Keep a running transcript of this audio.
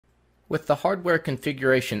With the hardware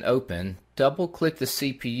configuration open, double-click the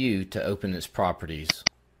CPU to open its properties.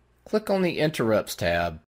 Click on the Interrupts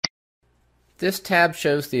tab. This tab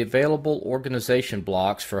shows the available organization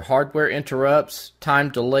blocks for hardware interrupts, time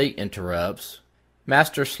delay interrupts,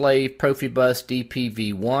 master-slave Profibus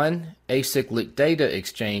DPV1, acyclic data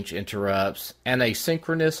exchange interrupts, and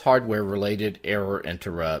asynchronous hardware-related error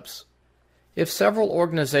interrupts. If several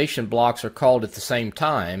organization blocks are called at the same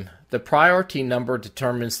time, the priority number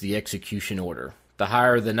determines the execution order. The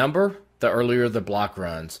higher the number, the earlier the block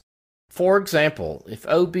runs. For example, if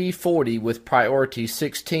OB40 with priority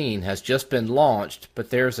 16 has just been launched, but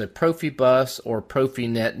there's a Profibus or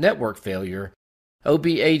Profinet network failure,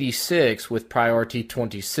 OB86 with priority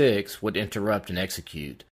 26 would interrupt and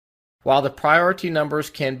execute. While the priority numbers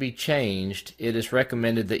can be changed, it is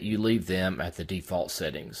recommended that you leave them at the default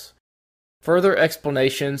settings. Further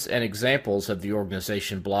explanations and examples of the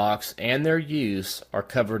organization blocks and their use are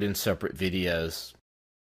covered in separate videos.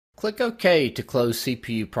 Click OK to close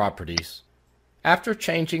CPU properties. After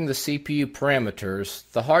changing the CPU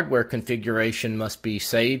parameters, the hardware configuration must be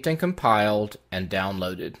saved and compiled and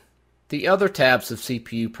downloaded. The other tabs of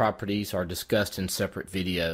CPU properties are discussed in separate videos.